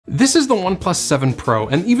This is the OnePlus 7 Pro,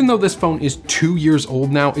 and even though this phone is 2 years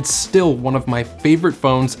old now, it's still one of my favorite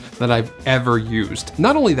phones that I've ever used.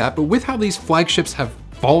 Not only that, but with how these flagships have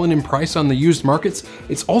fallen in price on the used markets,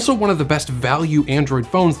 it's also one of the best value Android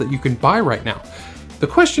phones that you can buy right now. The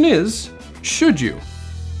question is, should you?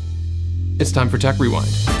 It's time for Tech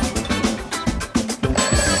Rewind.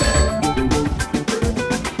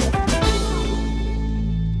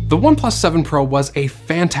 The OnePlus 7 Pro was a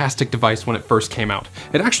fantastic device when it first came out.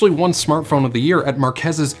 It actually won Smartphone of the Year at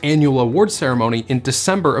Marquez's annual award ceremony in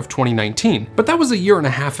December of 2019. But that was a year and a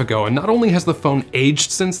half ago, and not only has the phone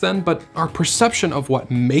aged since then, but our perception of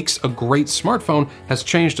what makes a great smartphone has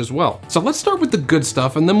changed as well. So let's start with the good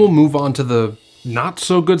stuff, and then we'll move on to the not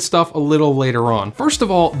so good stuff a little later on. First of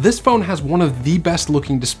all, this phone has one of the best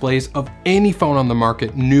looking displays of any phone on the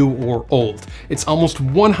market, new or old. It's almost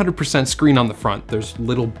 100% screen on the front. There's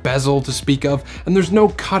little bezel to speak of, and there's no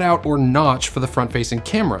cutout or notch for the front facing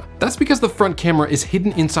camera. That's because the front camera is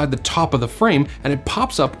hidden inside the top of the frame and it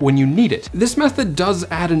pops up when you need it. This method does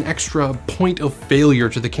add an extra point of failure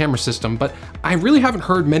to the camera system, but I really haven't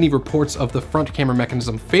heard many reports of the front camera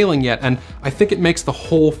mechanism failing yet, and I think it makes the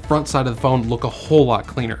whole front side of the phone look a whole lot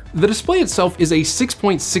cleaner. The display itself is a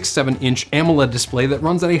 6.67 inch AMOLED display that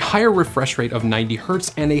runs at a higher refresh rate of 90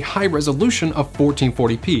 Hz and a high resolution of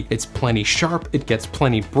 1440p. It's plenty sharp, it gets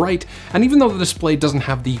plenty bright, and even though the display doesn't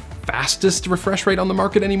have the fastest refresh rate on the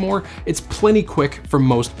market anymore, it's plenty quick for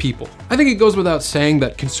most people. I think it goes without saying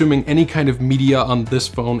that consuming any kind of media on this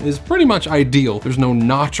phone is pretty much ideal. There's no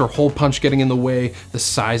notch or hole punch getting in the way, the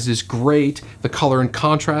size is great, the color and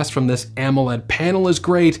contrast from this AMOLED panel is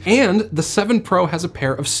great, and the 7 Pro has a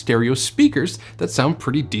pair of stereo speakers that sound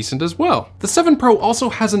pretty decent as well. The 7 Pro also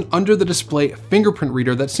has an under the display fingerprint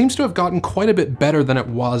reader that seems to have gotten quite a bit better than it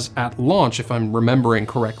was at launch, if I'm remembering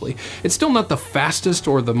correctly. It's still not the fastest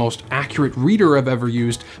or the most accurate reader I've ever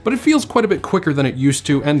used, but it feels quite a bit quicker than it used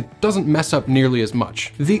to and doesn't mess up nearly as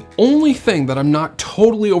much. The only thing that I'm not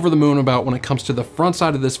totally over the moon about when it comes to the front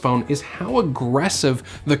side of this phone is how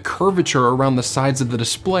aggressive the curvature around the sides of the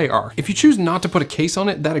display are. If you choose not to put a case on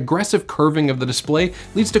it, that aggressive curving of the display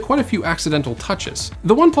leads to quite a few accidental touches.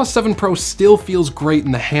 The OnePlus 7 Pro still feels great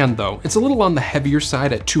in the hand though. It's a little on the heavier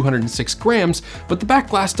side at 206 grams, but the back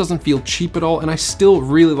glass doesn't feel cheap at all, and I still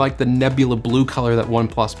really like the nebula blue color that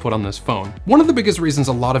OnePlus put on this phone. One of the biggest reasons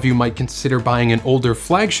a lot of you might consider buying an older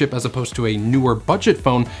flagship as opposed to a newer budget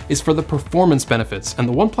phone is for the performance benefits, and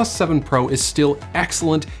the OnePlus 7 Pro is still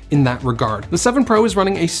excellent in that regard. The 7 Pro is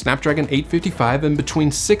running a Snapdragon 855 and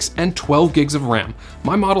between 6 and 12 gigs of RAM.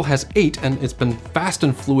 My model has 8, and it's been fast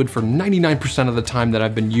and fluid for 99% of the time that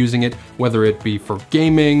I've been using it, whether it be for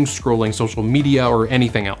gaming, scrolling social media, or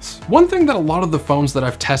anything else. One thing that a lot of the phones that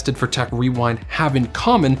I've tested for Tech Rewind have in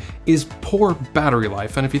common is poor battery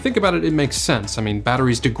life, and if you think about it, it makes sense. I mean,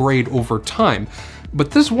 batteries degrade over time. But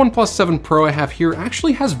this OnePlus 7 Pro I have here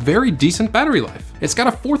actually has very decent battery life. It's got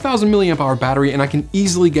a 4000 milliamp hour battery, and I can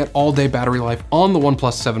easily get all day battery life on the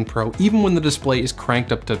OnePlus 7 Pro, even when the display is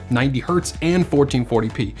cranked up to 90 Hz and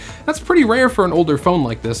 1440p. That's pretty rare for an older phone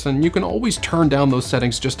like this, and you can always turn down those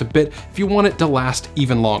settings just a bit if you want it to last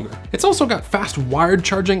even longer. It's also got fast wired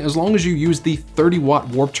charging as long as you use the 30-watt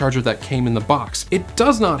warp charger that came in the box. It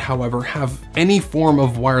does not, however, have any form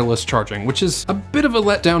of wireless charging, which is a bit of a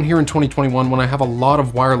letdown here in 2021 when I have a lot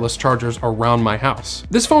of wireless chargers around my house.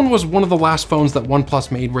 This phone was one of the last phones that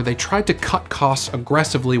OnePlus made where they tried to cut costs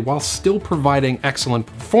aggressively while still providing excellent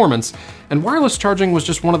performance, and wireless charging was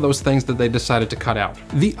just one of those things that they decided to cut out.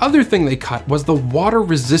 The other thing they cut was the water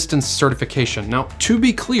resistance certification. Now, to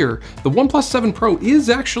be clear, the OnePlus 7 Pro is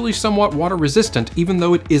actually somewhat water resistant, even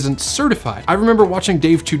though it isn't certified. I remember watching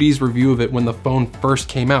Dave 2D's review of it when the phone first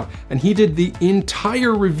came out, and he did the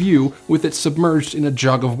entire review with it submerged in a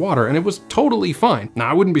jug of water, and it was totally fine. Now,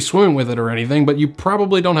 I wouldn't be swimming with it or anything, but you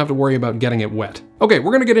probably don't have to worry about getting it wet. Okay,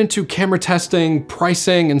 we're gonna get into camera testing,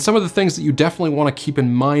 pricing, and some of the things that you definitely wanna keep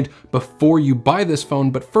in mind before you buy this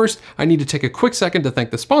phone, but first, I need to take a quick second to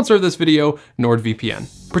thank the sponsor of this video, NordVPN.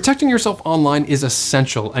 Protecting yourself online is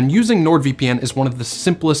essential, and using NordVPN is one of the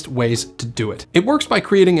simplest ways to do it. It works by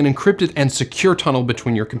creating an encrypted and secure tunnel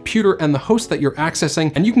between your computer and the host that you're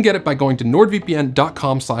accessing, and you can get it by going to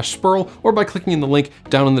nordvpn.com/Spurrell or by clicking in the link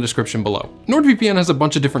down in the description below. NordVPN has a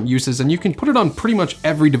bunch of different uses, and you can put it on pretty much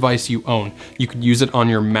every device you own. You can use it on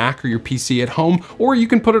your Mac or your PC at home, or you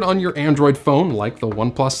can put it on your Android phone like the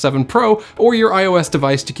OnePlus 7 Pro or your iOS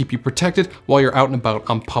device to keep you protected while you're out and about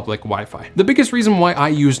on public Wi-Fi. The biggest reason why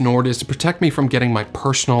I use Nord is to protect me from getting my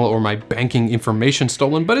personal or my banking information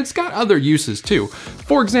stolen, but it's got other uses too.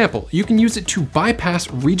 For example, you can use it to bypass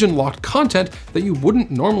region-locked content that you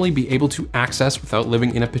wouldn't normally be able to access without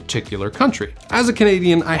living in a particular country. As a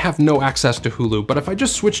Canadian, I have no access to Hulu, but if I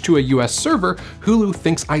just switch to a US server, Hulu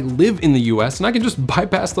thinks I live in the US and I can just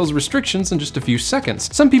bypass those restrictions in just a few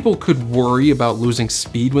seconds. Some people could worry about losing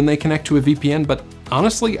speed when they connect to a VPN, but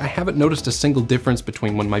honestly, I haven't noticed a single difference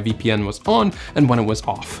between when my VPN was on and when it was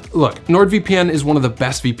off. Look, NordVPN is one of the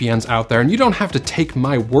best VPNs out there, and you don't have to take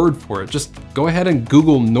my word for it. Just go ahead and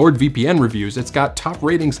Google NordVPN reviews. It's got top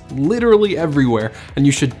ratings literally everywhere, and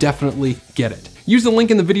you should definitely get it. Use the link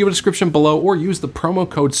in the video description below or use the promo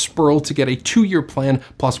code Spurrell to get a 2-year plan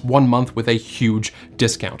plus 1 month with a huge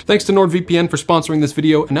discount. Thanks to NordVPN for sponsoring this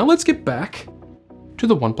video, and now let's get back to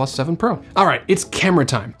the OnePlus 7 Pro. All right, it's camera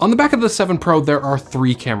time. On the back of the 7 Pro, there are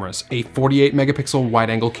 3 cameras: a 48 megapixel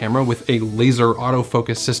wide-angle camera with a laser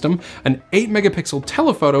autofocus system, an 8 megapixel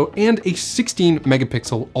telephoto, and a 16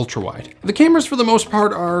 megapixel ultra-wide. The cameras for the most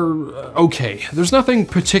part are okay. There's nothing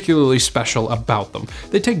particularly special about them.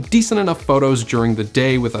 They take decent enough photos during the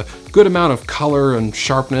day with a good amount of color and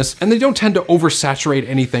sharpness, and they don't tend to oversaturate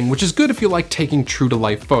anything, which is good if you like taking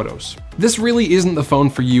true-to-life photos. This really isn't the phone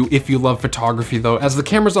for you if you love photography though, as the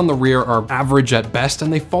cameras on the rear are average at best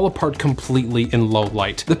and they fall apart completely in low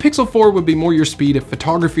light. The Pixel 4 would be more your speed if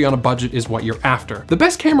photography on a budget is what you're after. The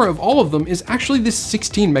best camera of all of them is actually this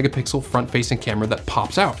 16 megapixel front-facing camera that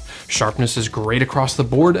pops out. Sharpness is great across the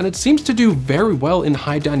board and it seems to do very well in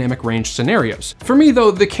high dynamic range scenarios. For me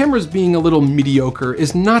though, the cameras being a little mediocre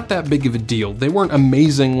is not that big of a deal. They weren't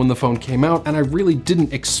amazing when the phone came out and I really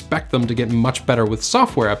didn't expect them to get much better with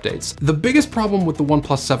software updates. The biggest problem with the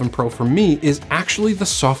OnePlus 7 Pro for me is actually the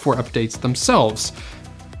software updates themselves.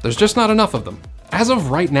 There's just not enough of them. As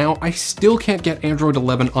of right now, I still can't get Android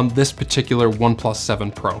 11 on this particular OnePlus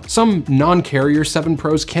 7 Pro. Some non-carrier 7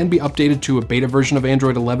 Pros can be updated to a beta version of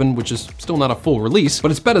Android 11, which is still not a full release,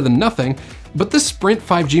 but it's better than nothing. But this Sprint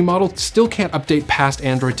 5G model still can't update past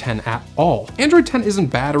Android 10 at all. Android 10 isn't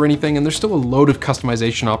bad or anything, and there's still a load of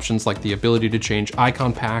customization options like the ability to change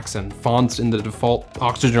icon packs and fonts in the default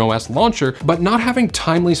Oxygen OS launcher, but not having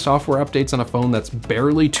timely software updates on a phone that's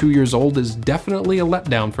barely 2 years old is definitely a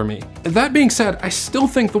letdown for me. That being said, I still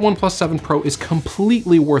think the OnePlus 7 Pro is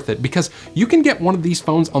completely worth it because you can get one of these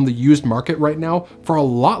phones on the used market right now for a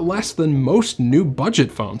lot less than most new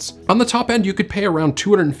budget phones. On the top end, you could pay around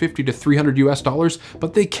 $250 to $300 US,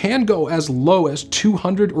 but they can go as low as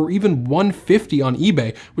 $200 or even $150 on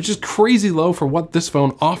eBay, which is crazy low for what this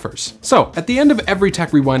phone offers. So at the end of every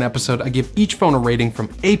Tech Rewind episode, I give each phone a rating from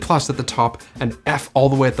A+ at the top and F all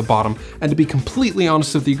the way at the bottom. And to be completely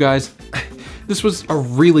honest with you guys, this was a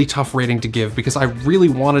really tough rating to give because I really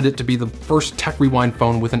wanted it to be the first Tech Rewind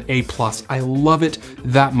phone with an A+. I love it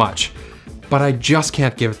that much, but I just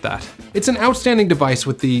can't give it that. It's an outstanding device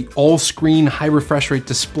with the all-screen, high refresh rate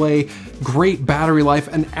display, great battery life,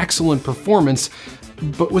 and excellent performance,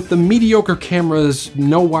 but with the mediocre cameras,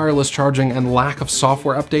 no wireless charging, and lack of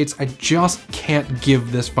software updates, I just can't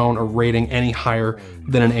give this phone a rating any higher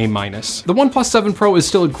than an A-. The OnePlus 7 Pro is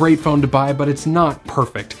still a great phone to buy, but it's not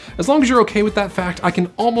perfect. As long as you're okay with that fact, I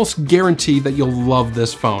can almost guarantee that you'll love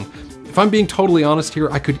this phone. If I'm being totally honest here,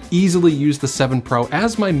 I could easily use the 7 Pro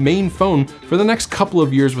as my main phone for the next couple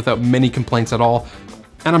of years without many complaints at all,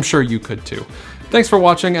 and I'm sure you could too. Thanks for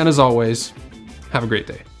watching, and as always, have a great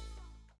day.